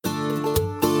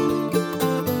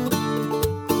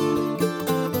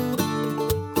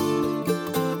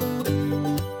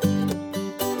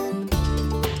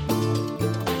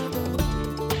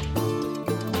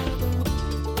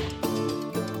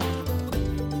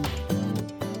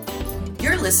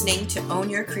listening to Own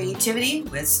Your Creativity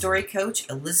with story coach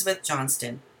Elizabeth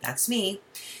Johnston. That's me.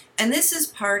 And this is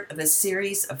part of a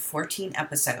series of 14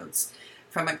 episodes.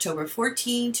 From October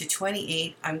 14 to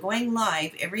 28, I'm going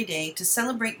live every day to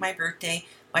celebrate my birthday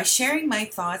by sharing my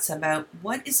thoughts about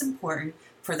what is important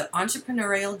for the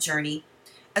entrepreneurial journey,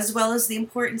 as well as the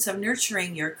importance of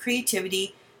nurturing your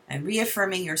creativity and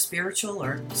reaffirming your spiritual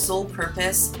or soul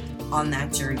purpose on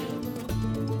that journey.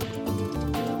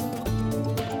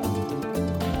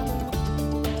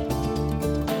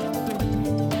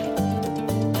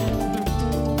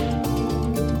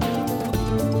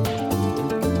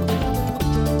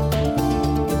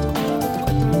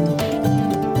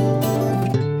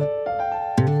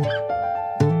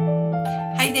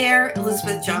 Hi there,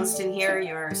 Elizabeth Johnston here,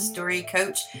 your story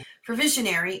coach for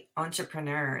visionary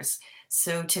entrepreneurs.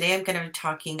 So today I'm going to be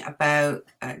talking about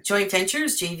joint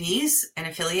ventures, JVs, and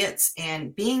affiliates,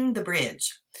 and being the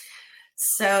bridge.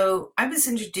 So I was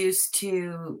introduced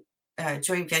to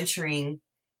joint venturing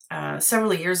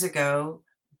several years ago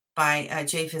by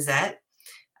Jay Fizzett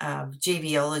of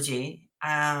JVology.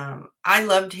 I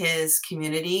loved his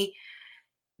community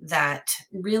that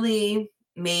really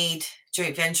made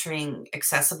joint venturing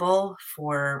accessible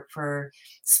for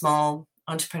small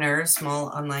entrepreneurs, small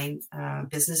online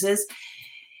businesses,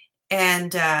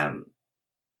 and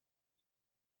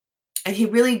he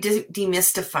really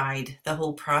demystified the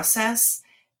whole process,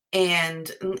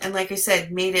 and like I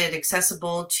said, made it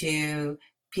accessible to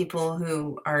people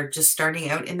who are just starting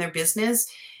out in their business,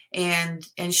 and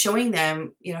showing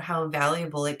them, how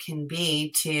valuable it can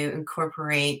be to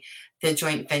incorporate the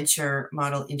joint venture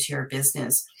model into your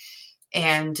business.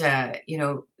 And,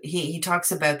 he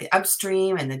talks about the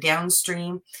upstream and the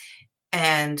downstream,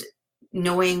 and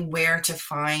knowing where to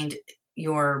find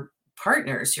your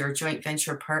partners, your joint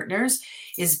venture partners,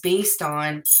 is based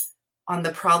on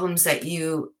the problems that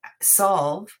you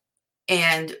solve.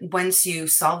 And once you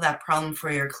solve that problem for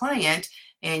your client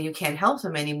and you can't help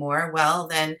them anymore, well,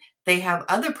 then they have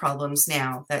other problems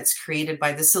now that's created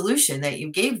by the solution that you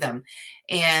gave them.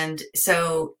 And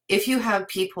so if you have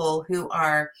people who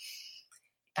are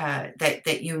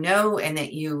that you know and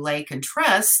that you like and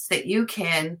trust, that you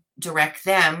can direct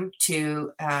them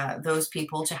to those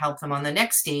people to help them on the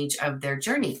next stage of their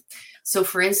journey. So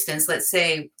for instance, let's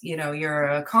say, you're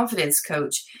a confidence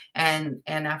coach, and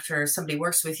after somebody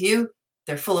works with you,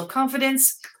 they're full of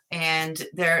confidence and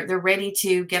they're ready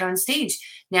to get on stage.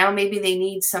 Now maybe they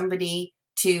need somebody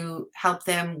to help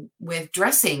them with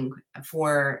dressing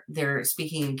for their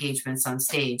speaking engagements on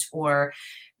stage, or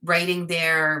writing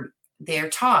their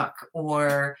talk,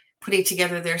 or putting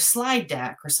together their slide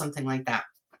deck or something like that.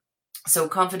 So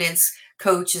confidence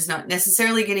coach is not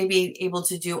necessarily going to be able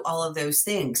to do all of those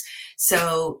things.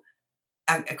 So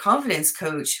a confidence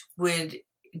coach would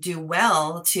do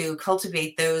well to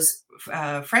cultivate those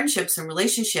friendships and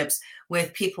relationships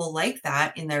with people like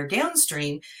that in their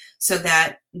downstream, so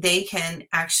that they can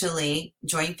actually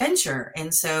joint venture.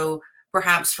 And so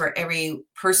perhaps for every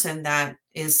person that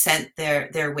is sent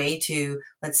their way to,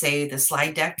 let's say, the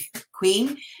slide deck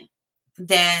queen,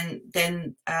 then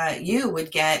you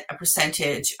would get a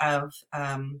percentage of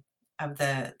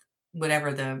the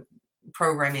whatever the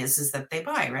program is that they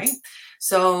buy, right?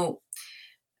 So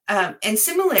and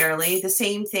similarly, the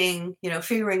same thing,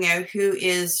 figuring out who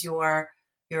is your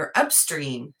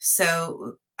upstream.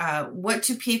 So what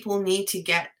do people need to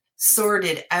get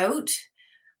sorted out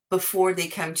before they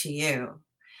come to you?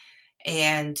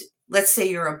 And let's say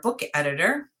you're a book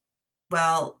editor.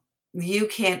 Well, you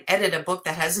can't edit a book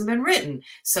that hasn't been written.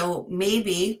 So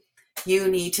maybe you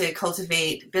need to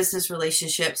cultivate business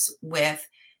relationships with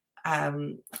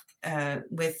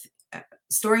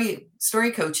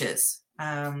story coaches.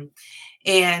 And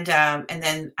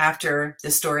then after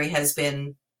the story has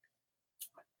been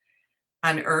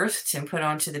unearthed and put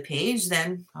onto the page,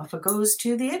 then off it goes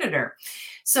to the editor.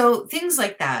 So things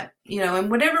like that, and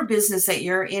whatever business that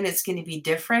you're in, it's going to be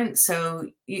different. So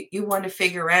you want to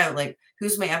figure out, like,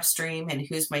 who's my upstream and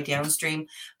who's my downstream.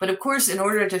 But of course, in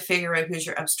order to figure out who's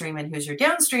your upstream and who's your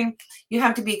downstream, you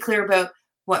have to be clear about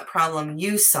what problem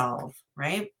you solve,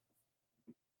 right?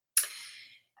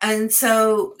 And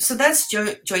so that's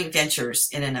joint ventures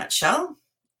in a nutshell.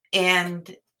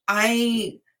 And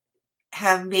I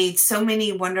have made so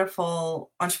many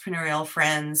wonderful entrepreneurial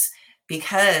friends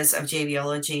because of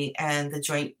JVology and the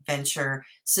joint venture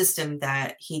system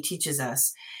that he teaches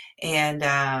us. And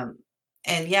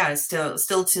yeah,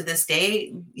 still to this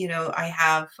day, I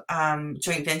have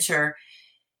joint venture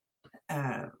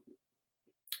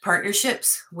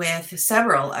partnerships with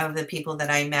several of the people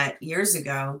that I met years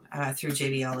ago through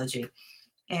JVology.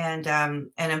 And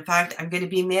in fact, I'm going to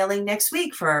be mailing next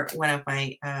week for one of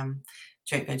my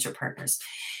joint venture partners.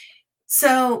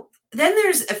 So then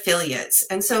there's affiliates.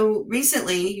 And so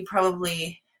recently, you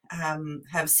probably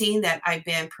have seen that I've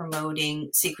been promoting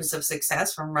Secrets of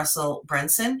Success from Russell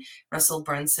Brunson. Russell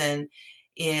Brunson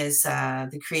is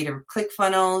the creator of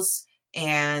ClickFunnels,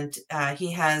 and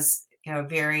he has a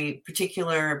very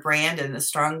particular brand and a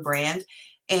strong brand.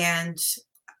 And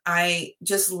I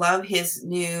just love his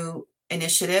new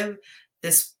initiative,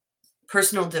 this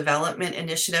personal development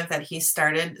initiative that he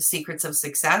started, Secrets of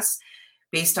Success,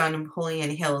 based on Napoleon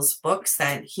Hill's books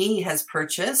that he has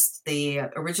purchased, the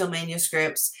original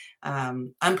manuscripts,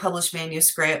 unpublished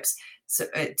manuscripts, so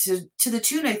to the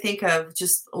tune, I think, of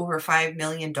just over $5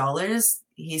 million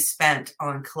he spent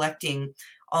on collecting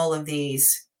all of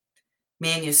these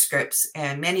manuscripts,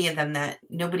 and many of them that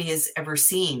nobody has ever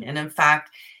seen. And in fact,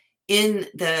 in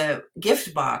the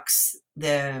gift box,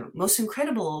 the most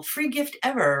incredible free gift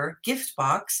ever gift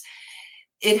box,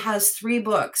 it has 3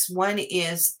 books. One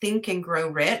is Think and Grow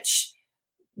Rich,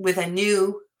 with a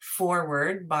new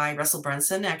foreword by Russell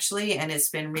Brunson, actually, and it's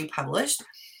been republished.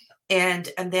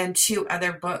 And then 2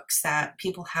 other books that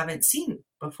people haven't seen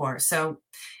before. So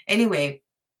anyway,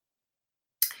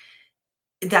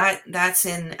 that's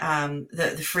in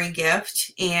the free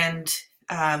gift, and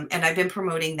I've been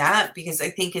promoting that because I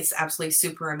think it's absolutely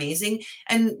super amazing.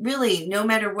 And really, no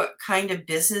matter what kind of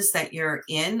business that you're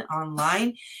in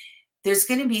online, there's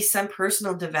going to be some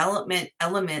personal development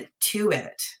element to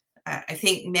it. I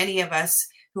think many of us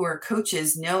who are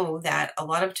coaches know that a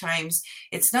lot of times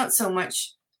it's not so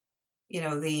much,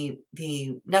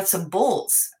 the nuts and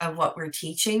bolts of what we're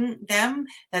teaching them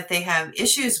that they have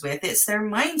issues with. It's their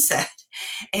mindset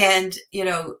and,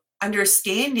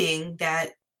 understanding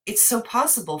that it's so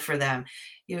possible for them.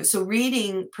 So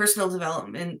reading personal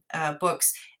development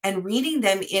books and reading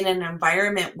them in an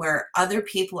environment where other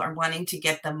people are wanting to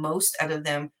get the most out of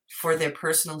them for their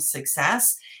personal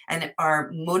success and are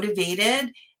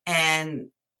motivated and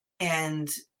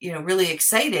really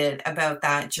excited about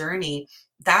that journey,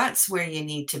 that's where you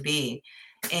need to be.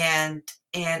 And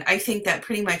I think that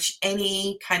pretty much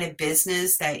any kind of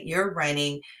business that you're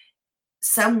running,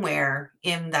 somewhere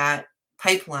in that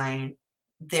pipeline,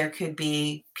 there could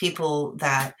be people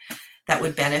that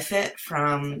would benefit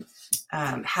from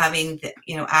having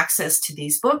access to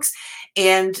these books.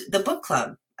 And the book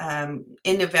club,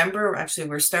 in November, actually,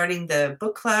 we're starting the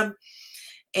book club,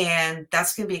 and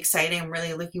that's going to be exciting. I'm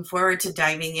really looking forward to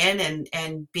diving in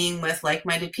and being with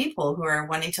like-minded people who are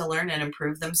wanting to learn and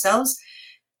improve themselves.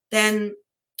 Then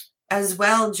as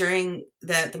well, during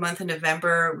the month of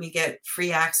November, we get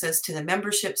free access to the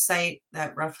membership site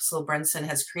that Russell Brunson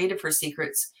has created for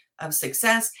Secrets of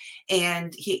Success.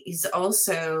 And he's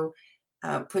also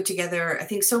put together, I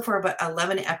think so far, about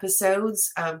 11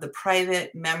 episodes of the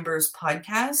private members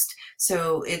podcast.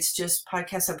 So it's just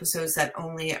podcast episodes that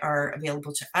only are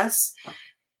available to us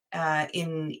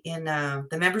in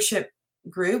the membership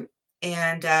group.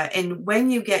 And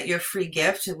when you get your free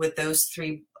gift with those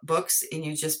 3 books and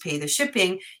you just pay the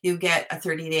shipping, you get a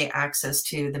 30-day access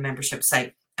to the membership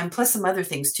site, and plus some other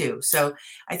things too. So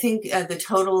I think the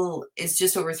total is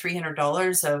just over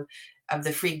 $300 of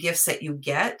the free gifts that you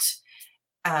get,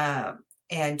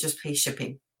 and just pay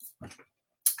shipping.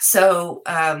 So,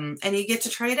 and you get to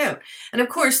try it out. And of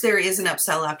course, there is an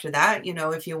upsell after that.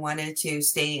 If you wanted to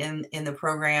stay in the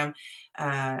program,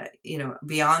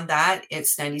 beyond that,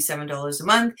 it's $97 a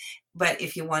month. But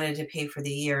if you wanted to pay for the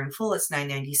year in full, it's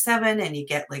 $9.97, and you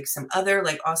get like some other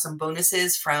awesome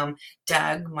bonuses from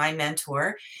Doug, my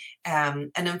mentor.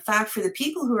 And in fact, for the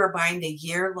people who are buying the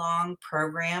year-long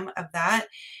program of that,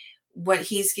 what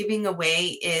he's giving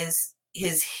away is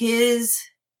his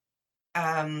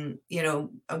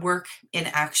work in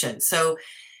action. So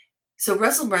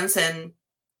Russell Brunson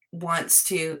wants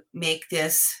to make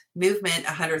this movement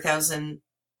 $100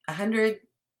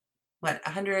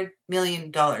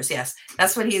 million. Yes,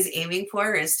 that's what he's aiming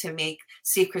for, is to make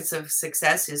Secrets of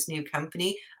Success, his new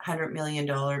company, $100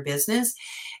 million business.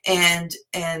 And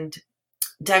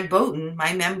Doug Boughton,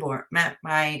 my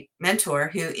mentor,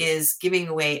 who is giving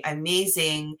away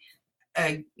amazing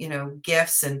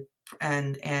gifts and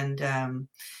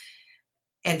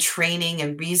training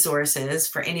and resources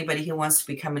for anybody who wants to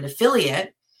become an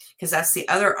affiliate, because that's the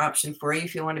other option for you.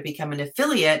 If you want to become an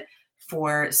affiliate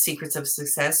for Secrets of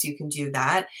Success, you can do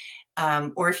that.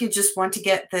 Or if you just want to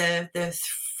get the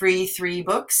free 3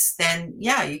 books, then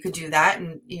yeah, you could do that.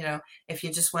 And if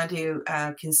you just want to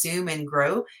consume and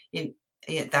grow,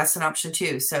 that's an option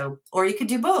too. So, or you could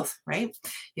do both, right?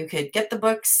 You could get the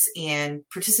books and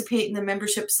participate in the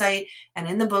membership site and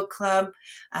in the book club.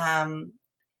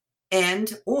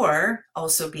 and or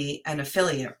also be an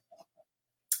affiliate.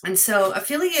 And so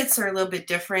affiliates are a little bit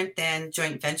different than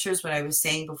joint ventures, what I was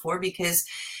saying before, because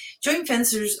joint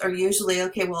ventures are usually,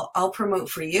 okay, well, I'll promote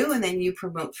for you and then you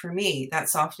promote for me.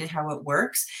 That's often how it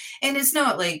works. And it's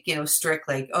not like, strict,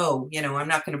 like, oh, I'm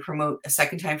not going to promote a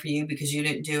second time for you because you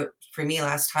didn't do it for me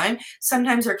last time.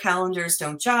 Sometimes our calendars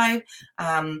don't jive,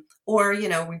 or,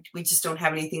 we just don't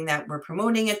have anything that we're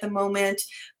promoting at the moment.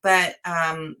 But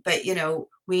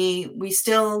we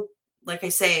still, like I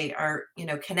say, are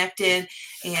connected,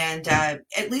 and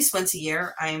at least once a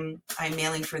year I'm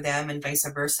mailing for them and vice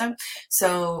versa.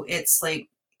 So it's like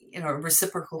a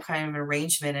reciprocal kind of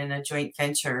arrangement in a joint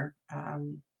venture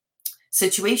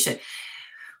situation.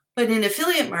 But in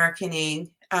affiliate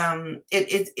marketing,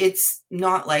 it's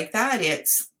not like that.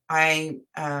 It's I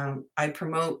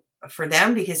promote for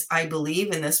them because I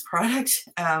believe in this product,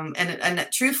 and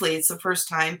truthfully, it's the first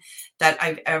time that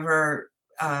I've ever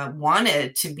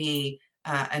wanted to be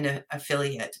an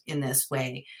affiliate in this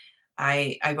way.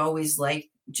 I've always liked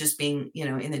just being,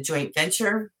 in the joint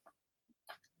venture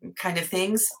kind of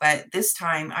things, but this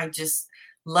time I just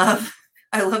love,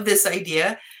 I love this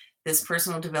idea, this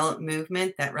personal development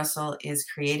movement that Russell is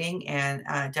creating, and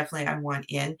definitely I want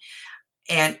in.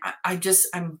 And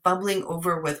I'm bubbling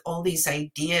over with all these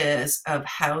ideas of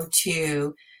how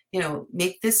to,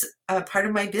 make this a part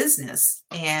of my business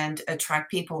and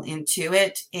attract people into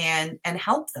it and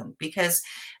help them, because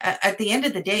at the end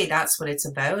of the day, that's what it's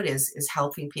about, is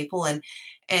helping people.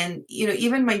 And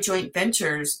even my joint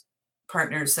ventures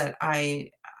partners that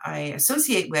I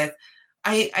associate with,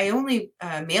 I only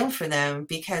mail for them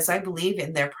because I believe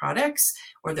in their products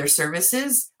or their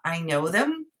services. I know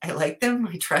them, I like them,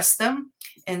 I trust them.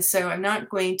 And so I'm not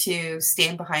going to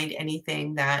stand behind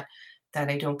anything that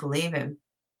I don't believe in.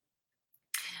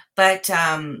 But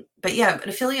yeah, but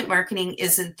affiliate marketing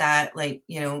isn't that, like,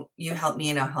 you help me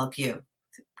and I'll help you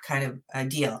kind of a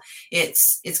deal.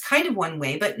 It's kind of one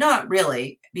way, but not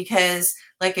really, because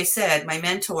like I said, my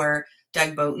mentor,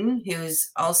 Doug Boughton,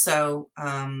 who's also,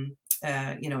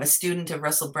 a student of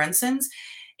Russell Brunson's,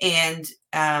 and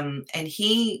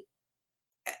he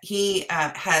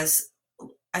has,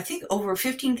 I think, over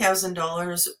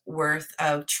 $15,000 worth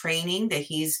of training that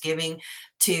he's giving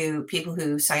to people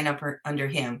who sign up under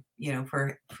him,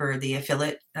 for the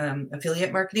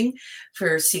affiliate marketing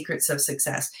for Secrets of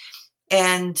Success,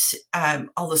 and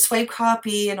all the swipe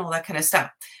copy and all that kind of stuff.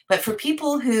 But for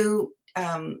people who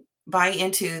buy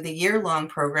into the year-long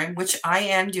program, which I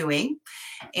am doing,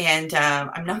 and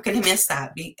I'm not going to miss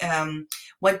that.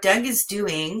 What Doug is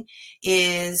doing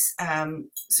is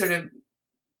sort of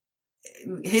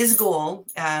his goal.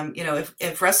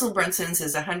 If Russell Brunson's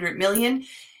is 100 million,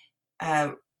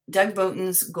 Doug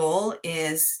Boughton's goal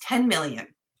is 10 million.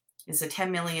 Is a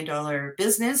 $10 million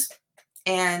business,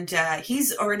 and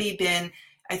he's already been,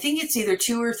 I think it's either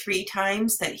 2 or 3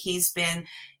 times that he's been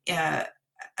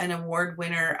an award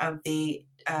winner of the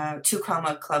 2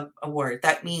 Comma Club Award.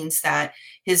 That means that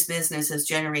his business has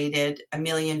generated $1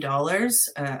 million,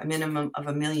 a minimum of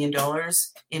 $1 million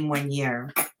in 1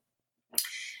 year.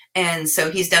 And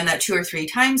so he's done that 2 or 3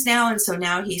 times now. And so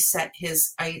now he's set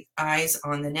his eyes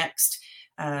on the next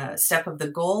step of the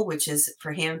goal, which is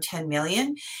for him 10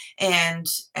 million. And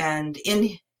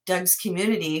in Doug's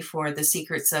community for the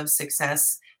Secrets of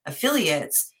Success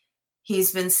affiliates,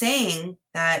 he's been saying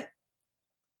that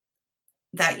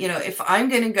if I'm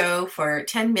going to go for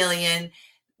 10 million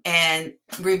and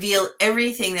reveal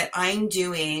everything that I'm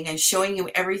doing and showing you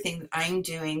everything that I'm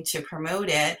doing to promote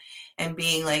it, and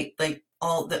being like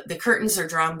all the curtains are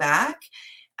drawn back,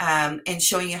 and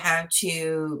showing you how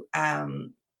to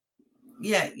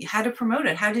how to promote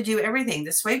it, how to do everything,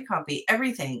 the swipe copy,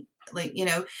 everything. Like,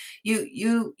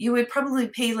 you would probably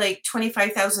pay like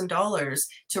 $25,000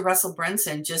 to Russell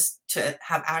Brunson just to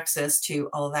have access to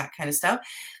all that kind of stuff.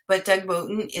 But Doug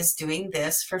Boughton is doing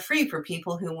this for free for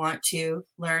people who want to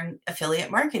learn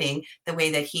affiliate marketing the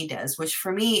way that he does, which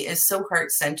for me is so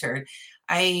heart-centered.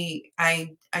 I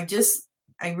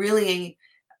really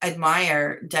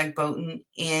admire Doug Boughton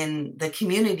in the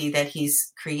community that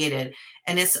he's created.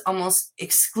 And it's almost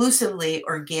exclusively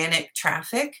organic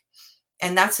traffic.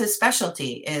 And that's his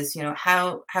specialty, is,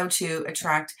 how to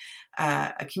attract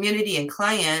a community and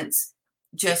clients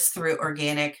just through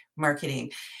organic marketing.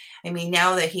 I mean,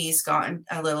 now that he's gotten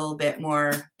a little bit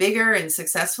more bigger and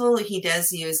successful, he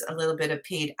does use a little bit of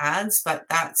paid ads, but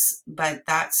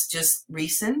that's just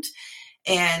recent.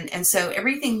 And so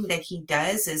everything that he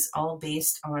does is all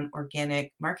based on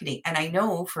organic marketing. And I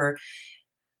know for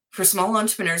small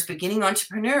entrepreneurs, beginning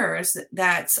entrepreneurs,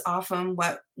 that's often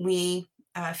what we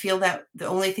feel that the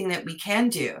only thing that we can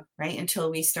do, right, until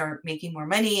we start making more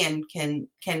money and can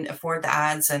afford the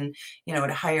ads and, you know,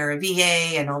 to hire a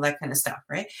VA and all that kind of stuff,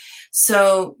 right?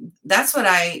 So that's what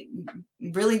I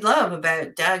really love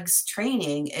about Doug's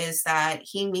training, is that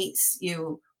he meets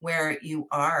you where you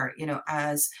are, you know,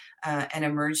 as an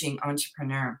emerging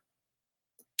entrepreneur.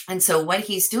 And so what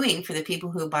he's doing for the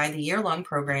people who buy the year-long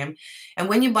program, and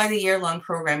when you buy the year-long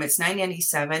program, it's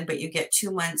 $9.97, but you get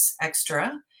 2 months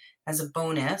extra as a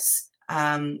bonus.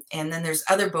 And then there's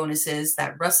other bonuses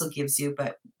that Russell gives you,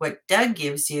 but what Doug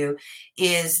gives you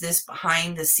is this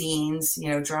behind the scenes, you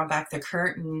know, draw back the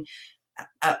curtain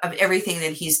of everything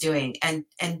that he's doing. And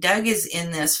Doug is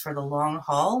in this for the long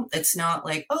haul. It's not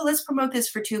like, oh, let's promote this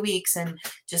for 2 weeks and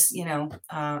just, you know,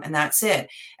 and that's it.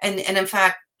 And in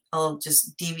fact, I'll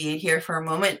just deviate here for a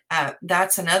moment.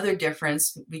 That's another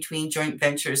difference between joint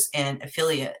ventures and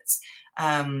affiliates,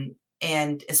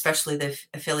 and especially the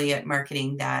affiliate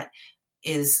marketing that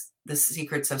is the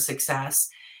secrets of success.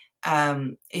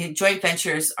 Joint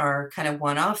ventures are kind of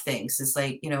one-off things. It's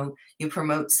like, you know, you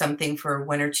promote something for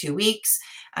 1 or 2 weeks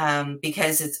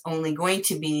because it's only going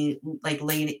to be like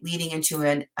leading into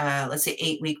an, let's say,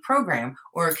 8-week program,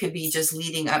 or it could be just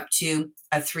leading up to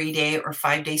a 3-day or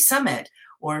 5-day summit,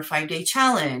 or a 5-day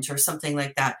challenge, or something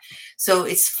like that. So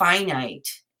it's finite,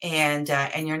 and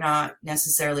you're not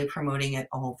necessarily promoting it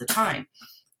all the time.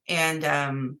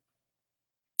 And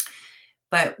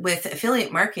but with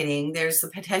affiliate marketing, there's the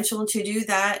potential to do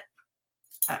that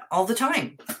all the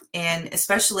time, and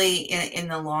especially in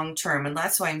the long term. And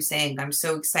that's why I'm saying I'm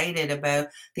so excited about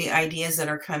the ideas that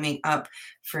are coming up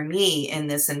for me in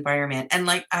this environment. And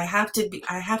like, I have to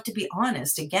be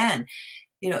honest again.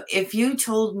 You know, if you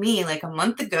told me like a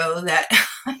month ago that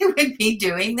I would be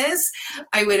doing this,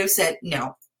 I would have said,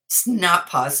 no, it's not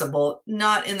possible,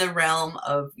 not in the realm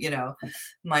of, you know,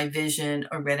 my vision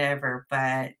or whatever.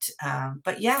 But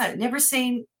yeah, never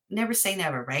say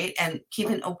never, right? And keep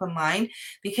an open mind,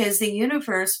 because the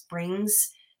universe brings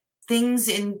things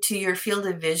into your field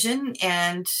of vision,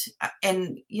 and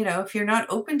you know, if you're not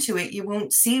open to it, you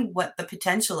won't see what the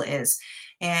potential is.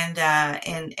 And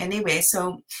anyway,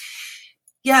 so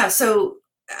yeah, so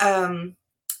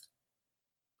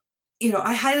you know,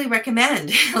 I highly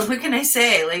recommend. What can I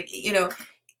say? Like, you know,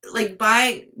 like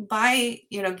buy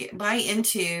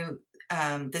into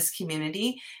this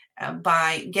community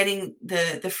by getting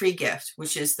the free gift,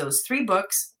 which is those 3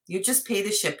 books. You just pay the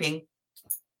shipping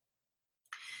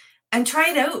and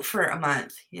try it out for a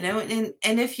month, you know, and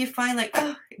if you find like,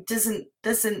 oh, it doesn't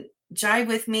jive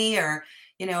with me, or,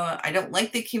 you know, I don't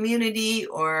like the community,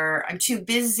 or I'm too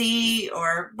busy,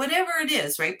 or whatever it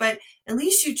is, right? But at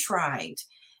least you tried.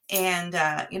 And,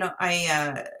 you know,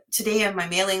 I today on my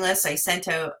mailing list, I sent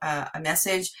out a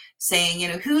message saying, you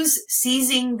know, who's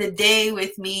seizing the day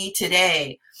with me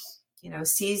today? You know,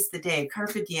 seize the day,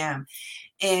 carpe diem.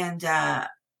 And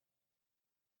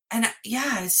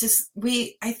yeah, it's just,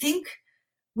 I think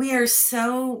we are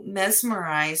so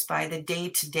mesmerized by the day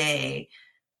to day,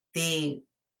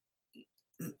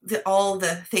 all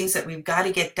the things that we've got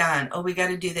to get done. Oh, we got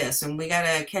to do this, and we got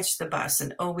to catch the bus,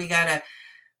 and oh, we got to,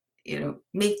 you know,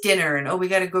 make dinner, and oh, we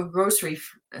got to go grocery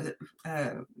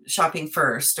shopping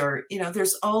first, or, you know,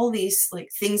 there's all these like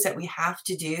things that we have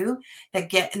to do that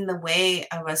get in the way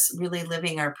of us really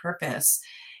living our purpose.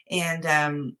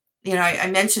 And you know, I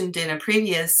mentioned in a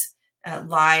previous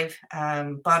live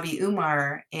Bobby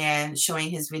Umar, and showing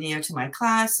his video to my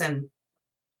class, and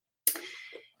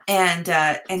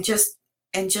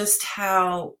just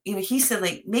how, you know, he said,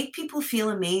 like, make people feel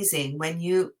amazing when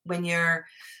you're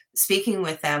speaking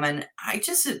with them. And I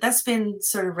just, that's been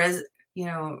sort of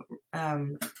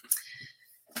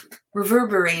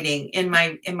reverberating in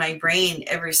my brain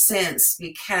ever since,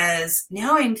 because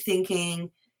now I'm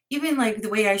thinking, even like the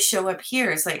way I show up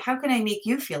here is like, how can I make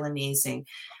you feel amazing?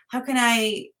 How can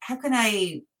I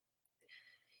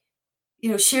you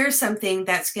know, share something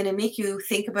that's going to make you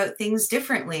think about things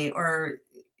differently, or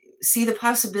see the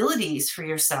possibilities for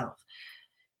yourself.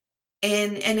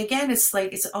 And again, it's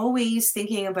like, it's always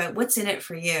thinking about what's in it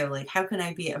for you. Like, how can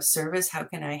I be of service? How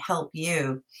can I help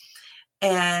you?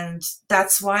 And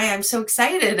that's why I'm so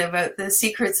excited about the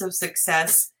Secrets of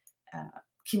Success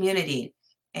community,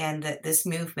 and this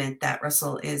movement that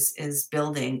Russell is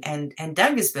building, and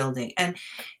Doug is building, and,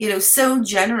 you know, so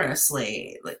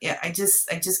generously. I just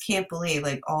can't believe,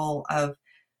 like, all of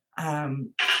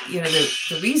you know,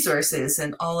 the resources,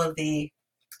 and all of the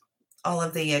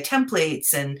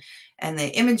templates, and the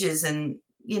images, and,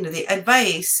 you know, the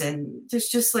advice, and there's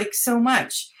just like so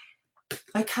much.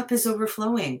 My cup is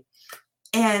overflowing.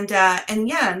 And yeah,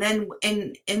 and then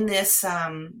in this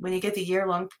when you get the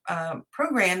year-long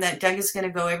program, that Doug is going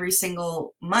to go every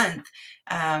single month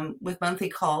with monthly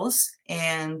calls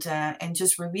and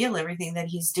just reveal everything that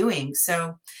he's doing.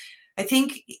 So I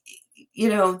think,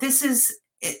 this is,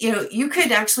 you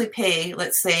could actually pay,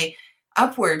 let's say,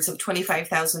 upwards of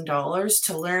 $25,000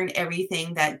 to learn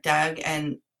everything that Doug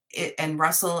and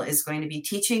Russell is going to be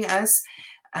teaching us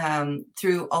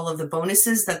through all of the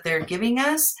bonuses that they're giving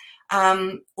us.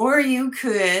 Or you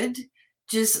could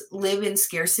just live in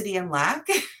scarcity and lack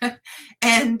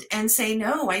and say,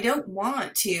 no, I don't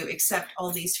want to accept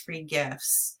all these free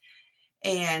gifts.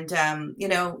 And,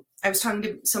 I was talking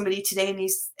to somebody today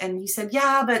and he said,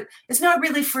 yeah, but it's not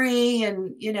really free.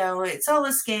 And, it's all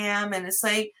a scam. And it's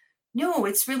like, no,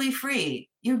 it's really free.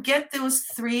 You get those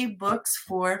 3 books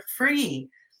for free.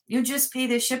 You just pay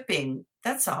the shipping.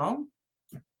 That's all.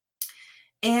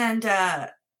 And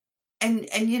the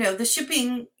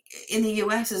shipping in the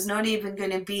US is not even going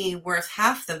to be worth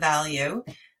half the value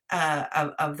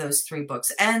of those 3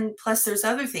 books. And plus there's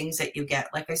other things that you get.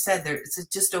 Like I said, it's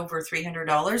just over $300,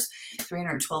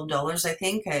 $312, I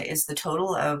think, is the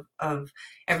total of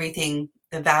everything,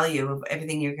 the value of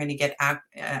everything you're going to get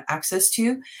access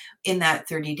to in that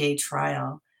 30-day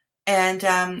trial. And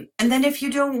then if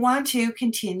you don't want to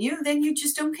continue, then you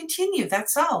just don't continue.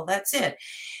 That's all. That's it.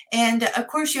 And of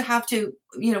course you have to,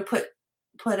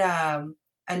 put a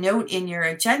note in your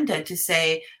agenda to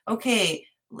say, okay,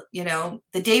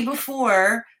 the day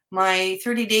before my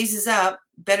 30 days is up,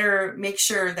 better make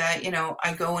sure that,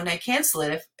 I go and I cancel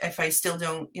it if I still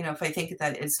don't, if I think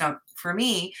that it's not for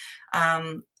me,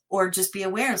 or just be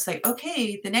aware. It's like,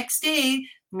 okay, the next day,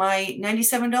 my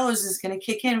 $97 is going to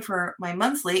kick in for my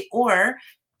monthly, or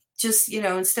just,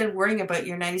 instead of worrying about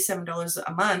your $97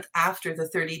 a month after the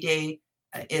 30-day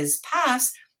is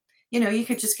passed, you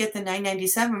could just get the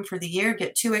 $9.97 for the year,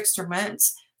 get 2 extra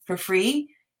months for free,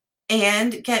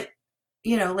 and get,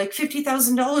 like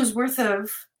 $50,000 worth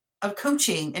of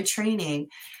coaching and training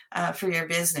for your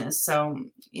business. So,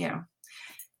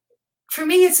 for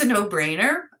me, it's a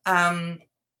no-brainer.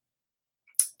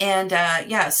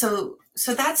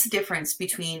 So that's the difference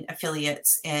between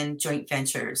affiliates and joint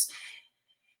ventures.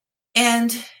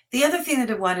 And the other thing that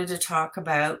I wanted to talk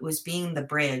about was being the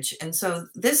bridge. And so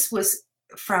this was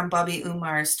from Bobby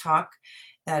Umar's talk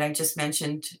that I just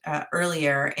mentioned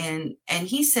earlier. And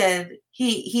he said,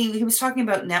 he was talking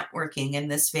about networking in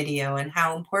this video and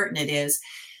how important it is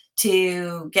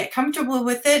to get comfortable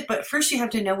with it. But first you have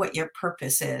to know what your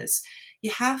purpose is. You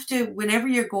have to, whenever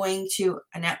you're going to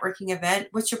a networking event,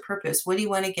 what's your purpose? What do you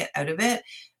want to get out of it?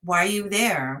 Why are you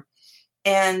there?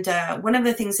 And one of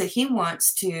the things that he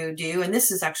wants to do, and this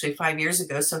is actually 5 years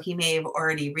ago, so he may have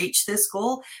already reached this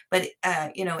goal, but,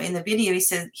 in the video, he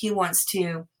said he wants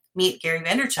to meet Gary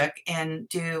Vaynerchuk and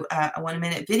do a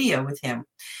 1-minute video with him.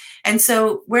 And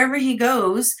so wherever he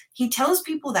goes, he tells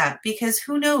people that, because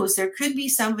who knows, there could be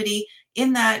somebody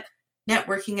in that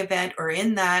networking event or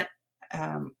in that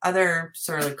other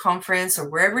sort of conference or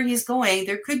wherever he's going,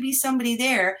 there could be somebody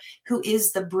there who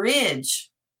is the bridge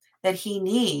that he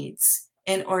needs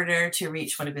in order to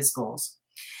reach one of his goals.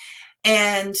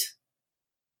 And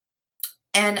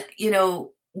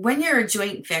when you're a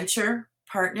joint venture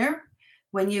partner,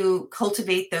 when you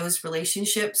cultivate those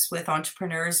relationships with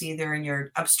entrepreneurs, either in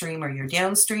your upstream or your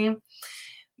downstream,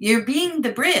 you're being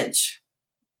the bridge,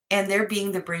 and they're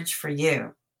being the bridge for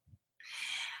you.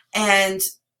 And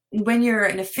when you're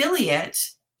an affiliate,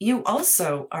 you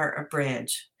also are a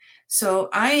bridge. So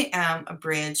I am a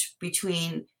bridge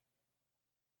between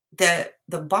the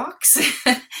box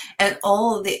and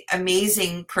all the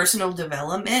amazing personal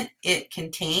development it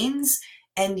contains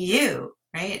and you,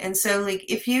 right? And so, like,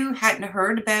 if you hadn't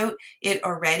heard about it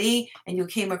already and you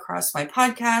came across my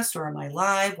podcast or my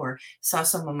live or saw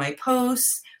some of my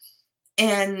posts,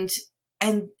 and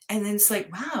then it's like,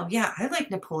 wow, yeah, I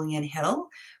like Napoleon Hill.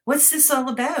 What's this all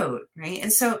about, right?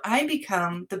 And so I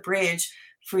become the bridge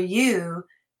for you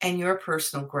and your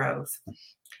personal growth.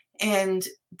 And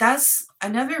that's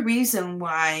another reason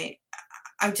why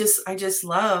I just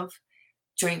love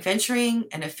joint venturing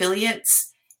and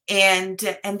affiliates. And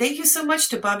thank you so much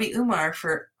to Bobby Umar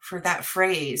for that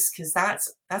phrase, because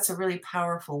that's a really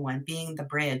powerful one, being the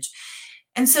bridge.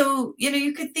 And so,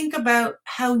 you could think about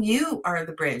how you are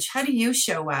the bridge. How do you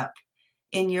show up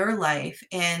in your life?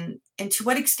 And to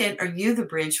what extent are you the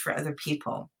bridge for other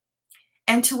people?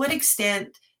 And to what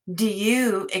extent do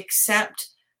you accept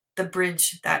the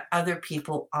bridge that other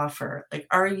people offer? Like,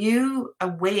 are you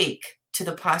awake to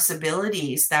the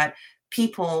possibilities that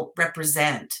people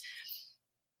represent?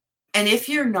 And if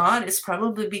you're not, it's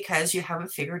probably because you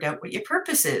haven't figured out what your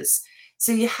purpose is.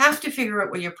 So you have to figure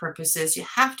out what your purpose is. You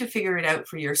have to figure it out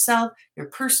for yourself, your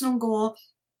personal goal,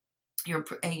 your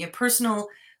personal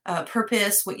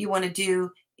purpose, what you want to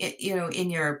do, in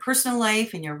your personal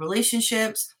life, in your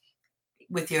relationships,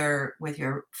 with your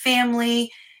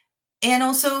family, and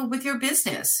also with your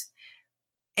business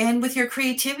and with your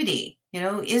creativity.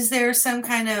 Is there some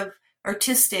kind of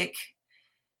artistic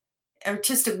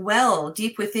well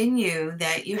deep within you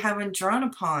that you haven't drawn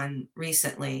upon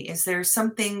recently? Is there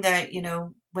something that,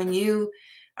 when you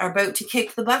are about to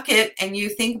kick the bucket and you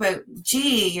think about,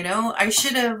 gee, I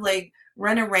should have like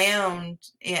run around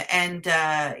and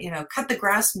cut the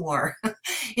grass more,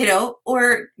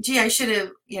 or gee, I should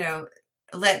have,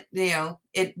 let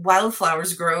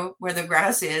wildflowers grow where the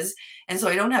grass is, and so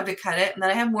I don't have to cut it, and then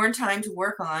I have more time to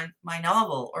work on my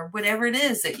novel, or whatever it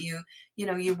is that you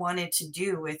wanted to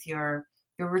do with your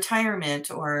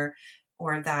retirement, or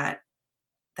that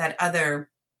other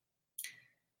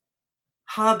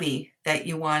hobby that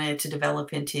you wanted to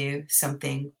develop into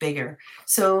something bigger.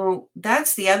 So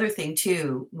that's the other thing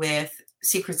too with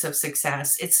Secrets of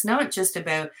Success. It's not just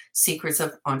about secrets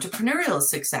of entrepreneurial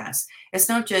success. It's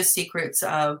not just secrets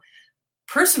of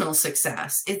personal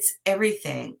success. It's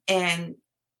everything. And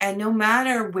no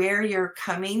matter where you're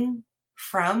coming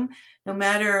from, no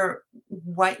matter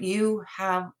what you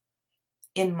have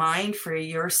in mind for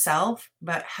yourself,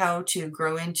 but how to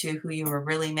grow into who you were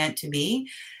really meant to be,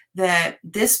 that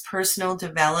this personal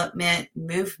development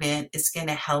movement is going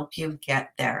to help you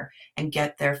get there and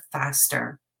get there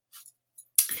faster.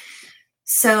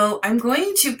 So I'm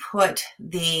going to put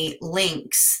the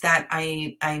links that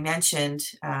I mentioned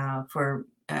for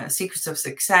Secrets of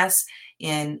Success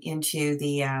into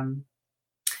the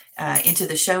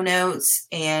show notes,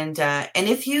 and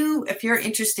if you're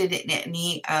interested in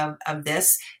any of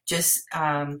this, just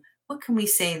what can we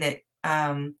say that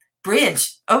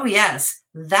bridge? Oh yes,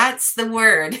 that's the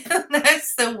word.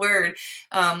 That's the word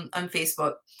on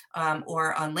Facebook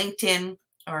or on LinkedIn,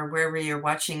 or wherever you're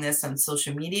watching this on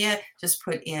social media. Just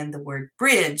put in the word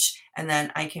bridge, and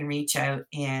then I can reach out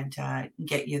and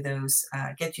get you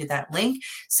that link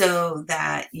so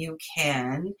that you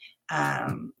can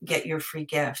get your free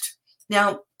gift.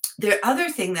 Now, the other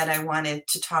thing that I wanted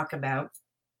to talk about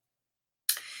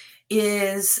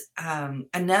is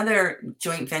another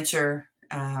joint venture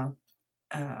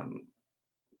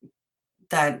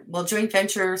joint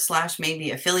venture /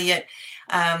 maybe affiliate,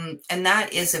 and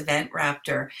that is Event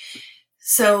Raptor.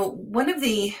 So one of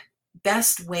the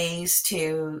best ways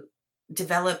to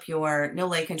develop your know,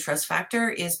 like, and trust factor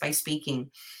is by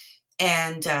speaking.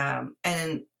 And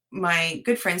my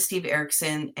good friend Steve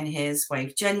Erickson and his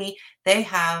wife Jenny, they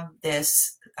have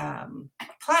this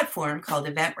platform called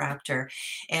Event Raptor,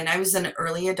 and I was an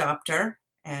early adopter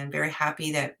and very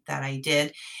happy that I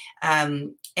did.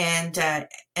 And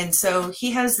so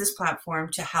he has this platform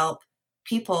to help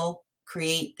people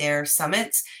create their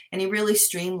summits, and he really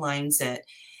streamlines it.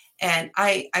 And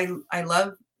I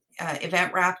love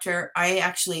Event Raptor. I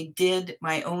actually did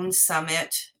my own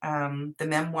summit, the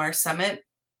Memoir Summit.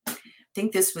 I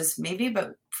think this was maybe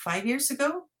about 5 years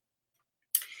ago.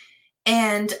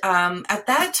 And at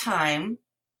that time,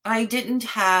 I didn't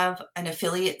have an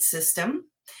affiliate system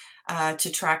to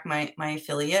track my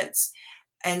affiliates.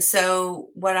 And so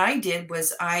what I did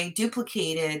was I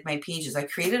duplicated my pages. I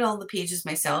created all the pages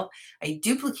myself. I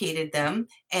duplicated them,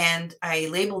 and I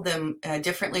labeled them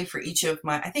differently for each of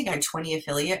my, I think I had 20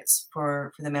 affiliates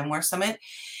for the Memoir Summit.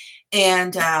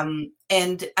 And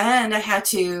I had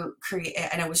to create,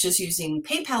 and I was just using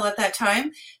PayPal at that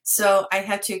time. So I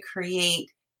had to create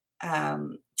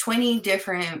 20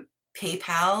 different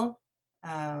PayPal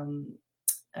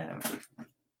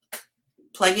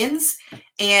plugins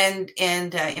and in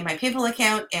my PayPal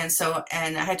account, and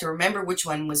I had to remember which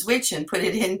one was which and put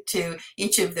it into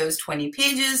each of those 20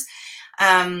 pages,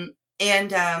 and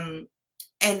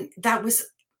that was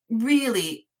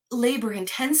really labor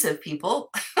intensive,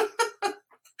 people.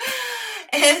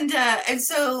 And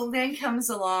so then comes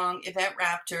along Event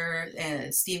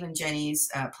Raptor, Steve and Jenny's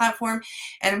platform,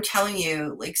 and I'm telling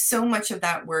you, like, so much of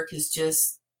that work is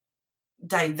just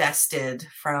divested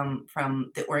from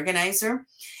the organizer,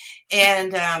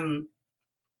 and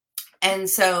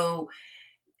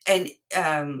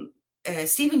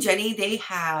Steve and Jenny, they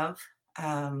have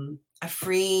a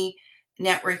free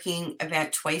networking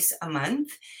event twice a month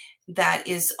that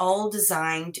is all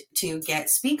designed to get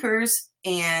speakers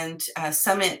and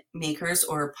summit makers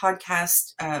or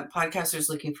podcasters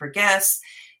looking for guests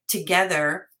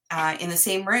together in the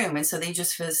same room. And so they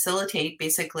just facilitate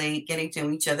basically getting to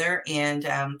know each other and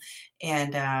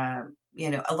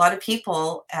a lot of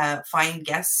people find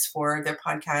guests for their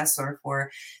podcasts or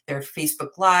for their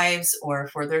Facebook Lives or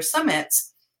for their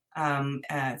summits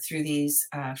through these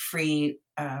free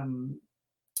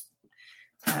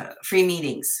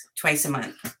meetings twice a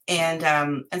month.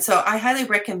 And so I highly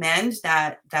recommend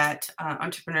that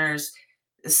entrepreneurs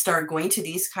start going to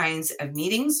these kinds of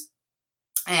meetings.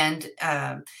 And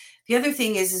the other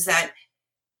thing is that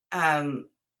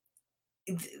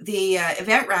the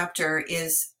Event Raptor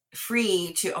is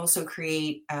free to also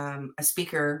create a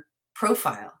speaker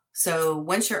profile. So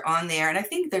once you're on there, and I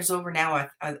think there's over now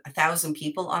 1,000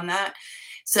 people on that.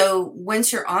 So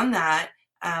once you're on that,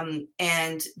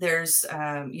 and there's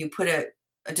you put a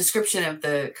description of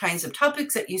the kinds of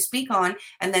topics that you speak on,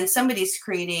 and then somebody's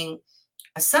creating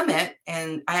a summit,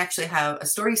 and I actually have a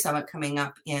story summit coming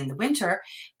up in the winter.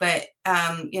 But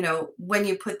when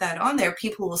you put that on there,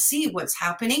 people will see what's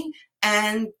happening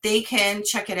and they can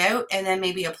check it out and then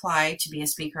maybe apply to be a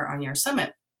speaker on your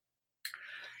summit.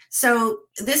 So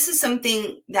this is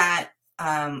something that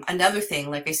another thing,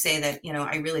 like I say, that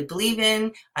I really believe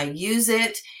in. I use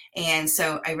it, and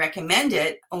so I recommend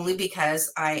it only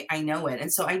because I know it.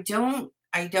 And so I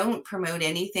don't promote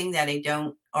anything that I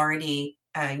don't already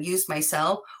use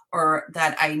myself, or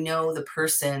that I know the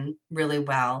person really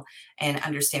well and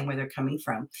understand where they're coming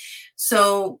from.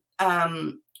 So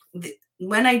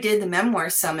when I did the Memoir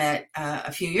Summit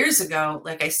a few years ago,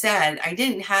 like I said, I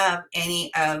didn't have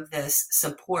any of this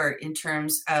support in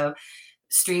terms of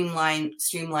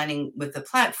streamlining with the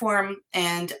platform,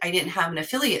 and I didn't have an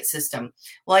affiliate system.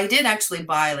 Well, I did actually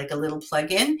buy like a little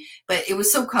plugin, but it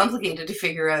was so complicated to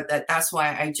figure out that that's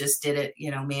why I just did it,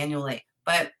 manually.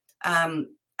 But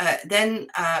then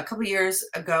a couple years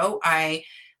ago, I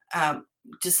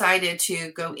decided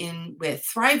to go in with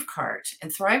Thrivecart,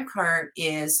 and Thrivecart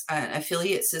is an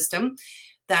affiliate system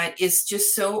that is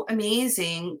just so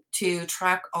amazing to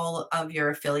track all of your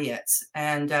affiliates.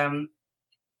 And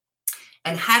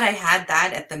had I had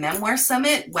that at the Memoir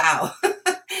Summit, wow,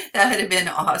 that would have been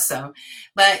awesome.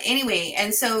 But anyway,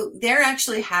 and so they're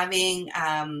actually having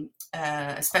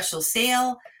a special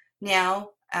sale now.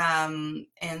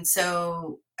 And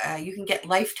so you can get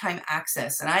lifetime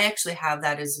access, and I actually have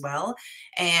that as well.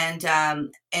 And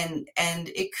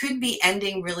it could be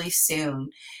ending really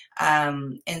soon.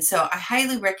 And so I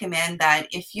highly recommend that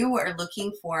if you are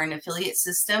looking for an affiliate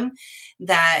system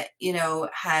that,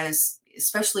 has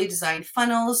especially designed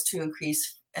funnels to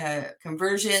increase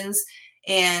conversions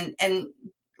and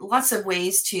lots of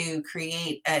ways to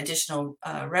create additional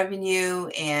revenue,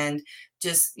 and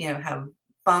just, have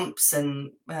bumps and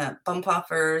bump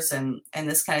offers and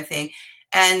this kind of thing.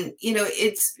 And,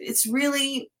 it's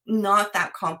really not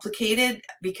that complicated,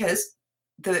 because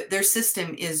their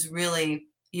system is really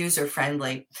user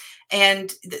friendly,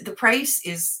 and the price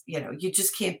is, you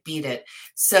just can't beat it.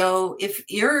 So if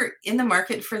you're in the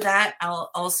market for that, I'll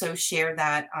also share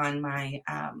that on my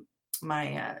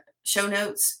show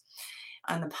notes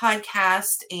on the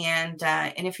podcast. And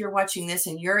if you're watching this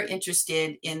and you're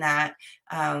interested in that,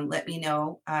 let me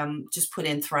know. Just put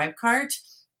in Thrivecart.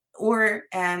 Or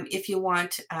if you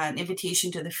want an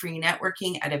invitation to the free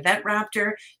networking at Event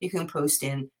Raptor, you can post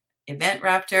in Event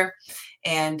Raptor,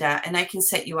 and I can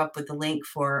set you up with the link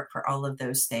for all of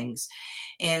those things.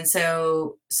 And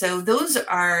so those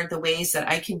are the ways that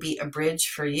I can be a bridge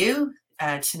for you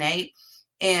tonight.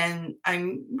 And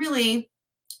I'm really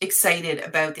excited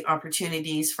about the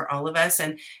opportunities for all of us.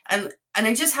 And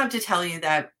I just have to tell you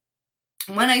that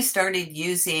when I started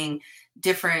using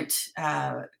different,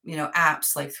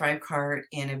 apps like Thrivecart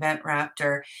and Event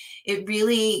Raptor, it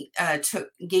really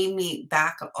gave me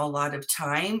back a lot of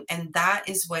time. And that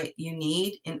is what you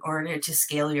need in order to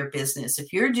scale your business.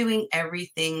 If you're doing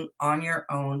everything on your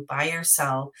own, by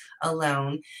yourself,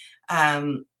 alone,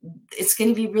 it's going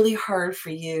to be really hard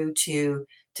for you to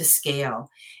scale.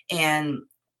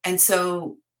 And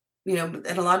so, and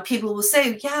a lot of people will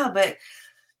say, yeah, but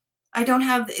I don't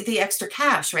have the extra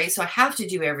cash, right? So I have to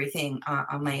do everything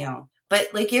on my own. But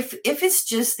like, if it's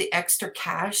just the extra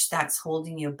cash that's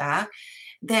holding you back,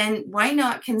 then why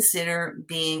not consider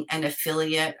being an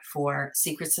affiliate for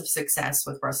Secrets of Success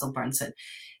with Russell Brunson?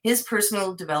 His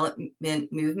personal development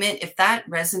movement, if that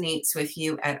resonates with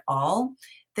you at all,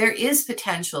 there is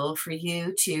potential for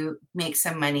you to make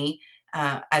some money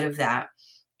out of that.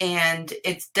 And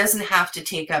it doesn't have to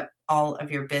take up all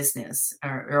of your business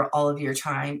or all of your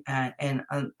time and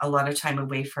a lot of time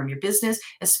away from your business,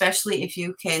 especially if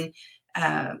you can,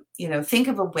 think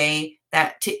of a way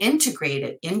that to integrate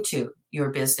it into your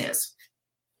business.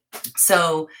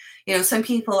 So, some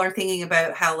people are thinking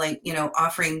about how,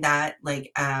 offering that,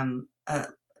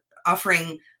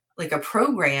 offering like a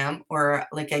program or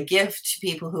like a gift to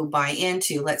people who buy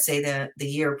into, let's say, the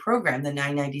year program, the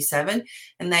 $9.97,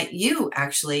 and that you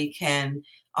actually can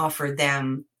offer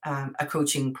them a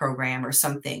coaching program or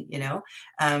something,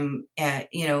 as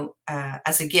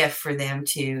a gift for them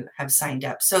to have signed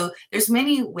up. So there's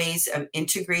many ways of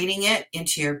integrating it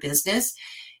into your business.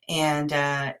 And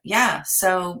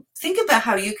so think about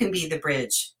how you can be the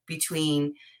bridge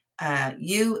between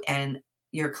you and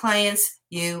your clients,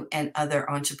 you and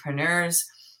other entrepreneurs,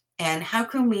 and how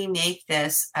can we make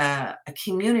this a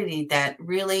community that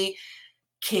really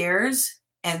cares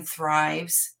and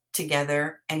thrives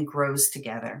together and grows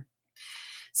together.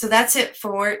 So that's it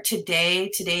for today.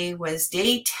 Today was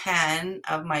day 10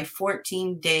 of my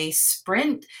 14-day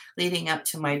sprint leading up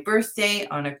to my birthday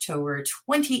on October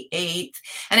 28th.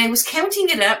 And I was counting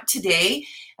it up today.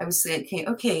 I was thinking,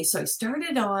 okay, so I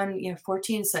started on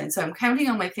 14, so I'm counting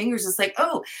on my fingers. It's like,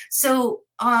 oh, so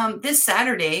this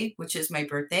Saturday, which is my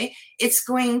birthday, it's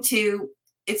going to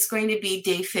be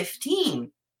day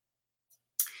 15.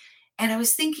 And I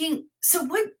was thinking, so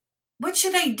what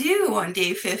should I do on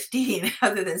day 15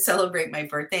 other than celebrate my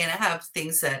birthday? And I have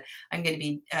things that I'm going to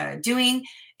be doing,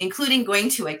 including going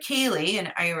to a Ceilidh,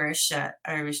 an Irish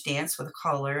dance with a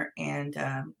collar and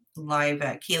live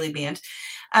Ceilidh band.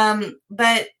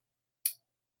 But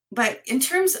in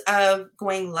terms of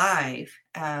going live,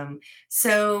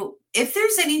 so if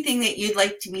there's anything that you'd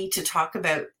like me to talk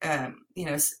about,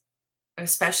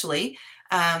 especially,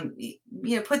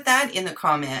 put that in the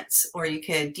comments, or you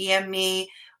could DM me.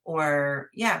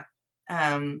 Or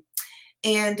because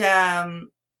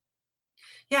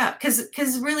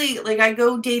really, like, I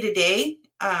go day to day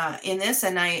in this,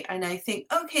 and I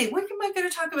think, okay, what am I going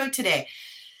to talk about today?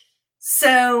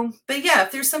 So, but yeah, if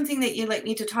there's something that you'd like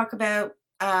me to talk about,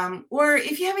 or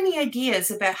if you have any ideas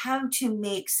about how to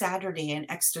make Saturday an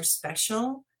extra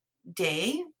special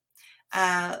day,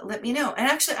 let me know. And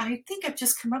actually, I think I've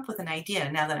just come up with an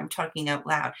idea now that I'm talking out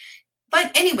loud. But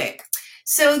anyway,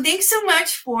 so thanks so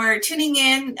much for tuning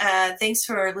in. Thanks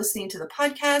for listening to the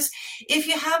podcast. If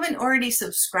you haven't already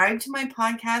subscribed to my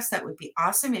podcast, that would be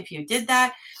awesome if you did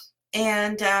that.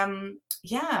 And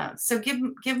so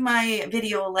give my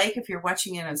video a like if you're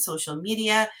watching it on social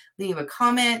media. Leave a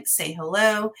comment, say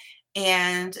hello,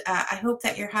 and I hope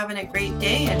that you're having a great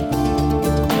day. And